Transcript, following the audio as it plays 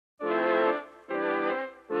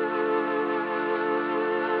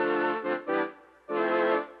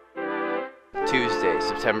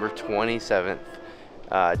September 27th,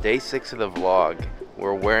 day 6 of the vlog.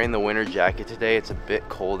 We're wearing the winter jacket today. It's a bit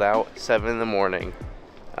cold out, 7 in the morning.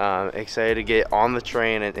 Excited to get on the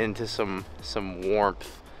train and into some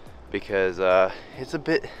warmth because it's a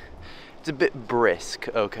bit brisk,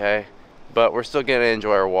 okay? But we're still gonna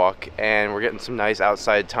enjoy our walk, and we're getting some nice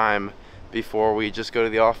outside time before we just go to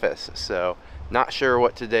the office. So not sure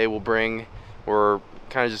what today will bring. We're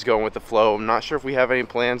kind of just going with the flow. I'm not sure if we have any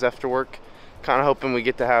plans after work. Kind of hoping we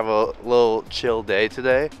get to have a little chill day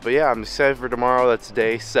today. But yeah, I'm excited for tomorrow. That's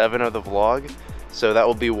day 7 of the vlog. So that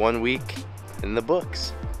will be 1 week in the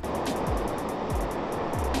books.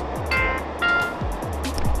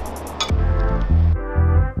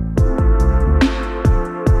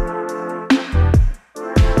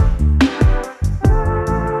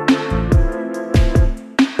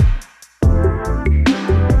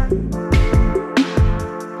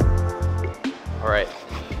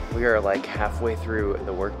 We are like halfway through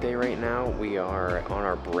the workday right now. We are on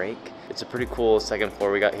our break. It's a pretty cool second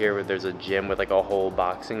floor we got here where there's a gym with like a whole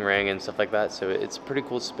boxing ring and stuff like that. So it's a pretty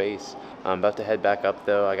cool space. I'm about to head back up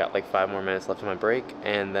though. I got like 5 more minutes left on my break,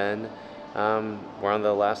 and then we're on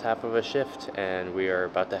the last half of a shift and we are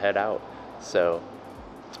about to head out. So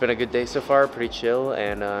it's been a good day so far, pretty chill,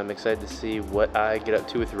 and I'm excited to see what I get up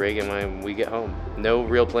to with Reagan when we get home. No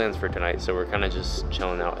real plans for tonight, so we're kind of just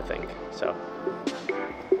chilling out, I think. So.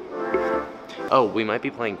 Oh, we might be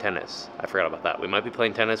playing tennis. I forgot about that. We might be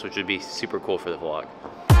playing tennis, which would be super cool for the vlog.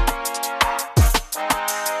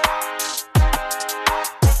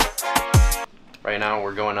 Right now,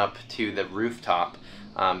 we're going up to the rooftop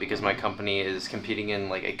because my company is competing in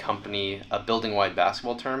like a building-wide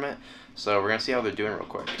basketball tournament. So we're gonna see how they're doing real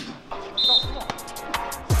quick.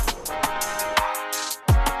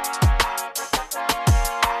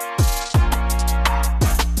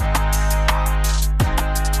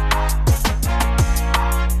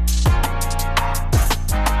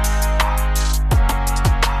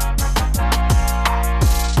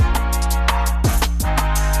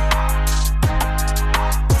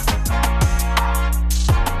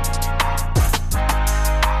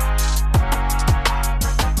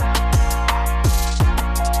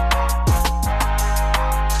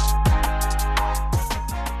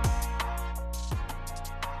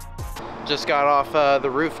 Just got off the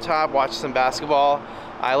rooftop, watched some basketball.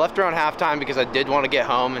 I left around halftime because I did want to get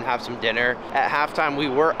home and have some dinner. At halftime, we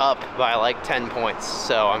were up by like 10 points,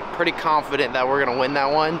 so I'm pretty confident that we're gonna win that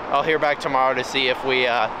one. I'll hear back tomorrow to see if we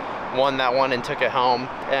won that one and took it home.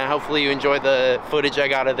 And hopefully you enjoyed the footage I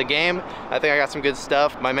got of the game. I think I got some good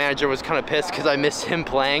stuff. My manager was kind of pissed because I missed him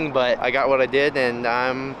playing, but I got what I did, and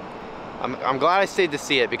I'm glad I stayed to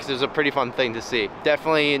see it because it was a pretty fun thing to see.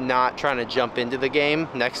 Definitely not trying to jump into the game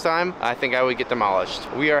next time. I think I would get demolished.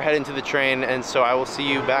 We are heading to the train, and so I will see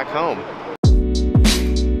you back home.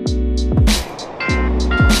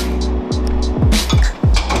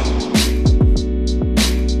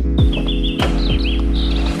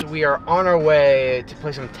 We are on our way to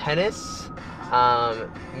play some tennis.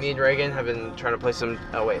 Me and Reagan have been trying to play some,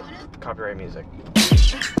 oh wait, copyright music.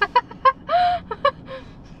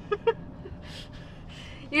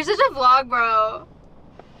 You're such a vlog, bro.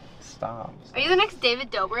 Stop. Are you the next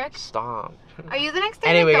David Dobrik? Stop. Are you the next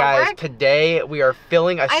David Anyway, Dobrik? guys, today we are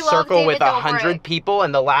filling a circle with 100 people,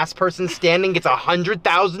 and the last person standing gets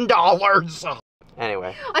 $100,000.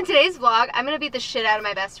 Anyway. On today's vlog, I'm gonna beat the shit out of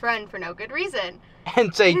my best friend for no good reason.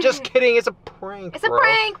 And say, just kidding, it's a prank, It's a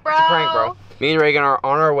prank, bro. It's a prank, bro. Me and Reagan are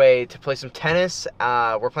on our way to play some tennis.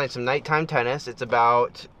 We're playing some nighttime tennis. It's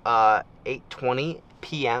about 8:20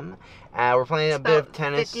 p.m. We're playing a bit of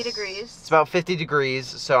tennis. 50 degrees. It's about 50 degrees,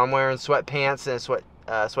 so I'm wearing sweatpants and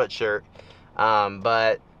a sweatshirt.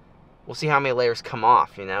 But we'll see how many layers come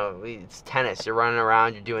off, you know? It's tennis. You're running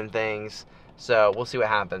around, you're doing things. So we'll see what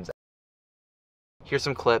happens. Here's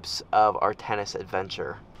some clips of our tennis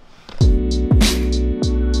adventure.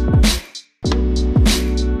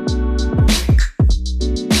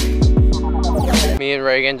 Me and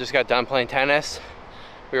Reagan just got done playing tennis.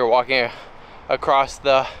 We were walking across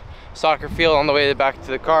the soccer field on the way back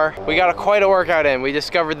to the car. We got quite a workout in. We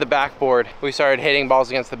discovered the backboard. We started hitting balls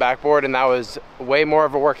against the backboard, and that was way more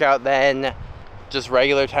of a workout than just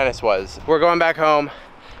regular tennis was. We're going back home.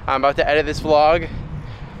 I'm about to edit this vlog,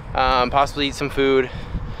 possibly eat some food,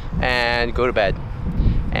 and go to bed.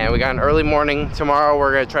 And we got an early morning tomorrow.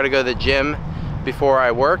 We're gonna try to go to the gym before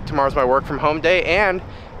I work. Tomorrow's my work from home day, and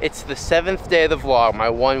it's the 7th day of the vlog, my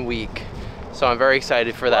 1 week. So I'm very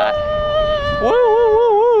excited for that. Woo, woo,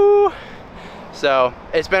 woo, woo. So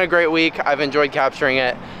it's been a great week. I've enjoyed capturing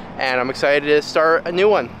it, and I'm excited to start a new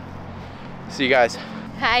one. See you guys.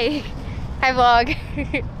 Hi. Hi, vlog.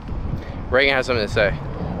 Reagan has something to say.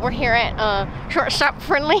 We're here at Shortstop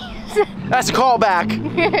Friendly. That's a callback.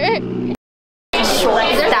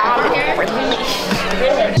 Shortstop.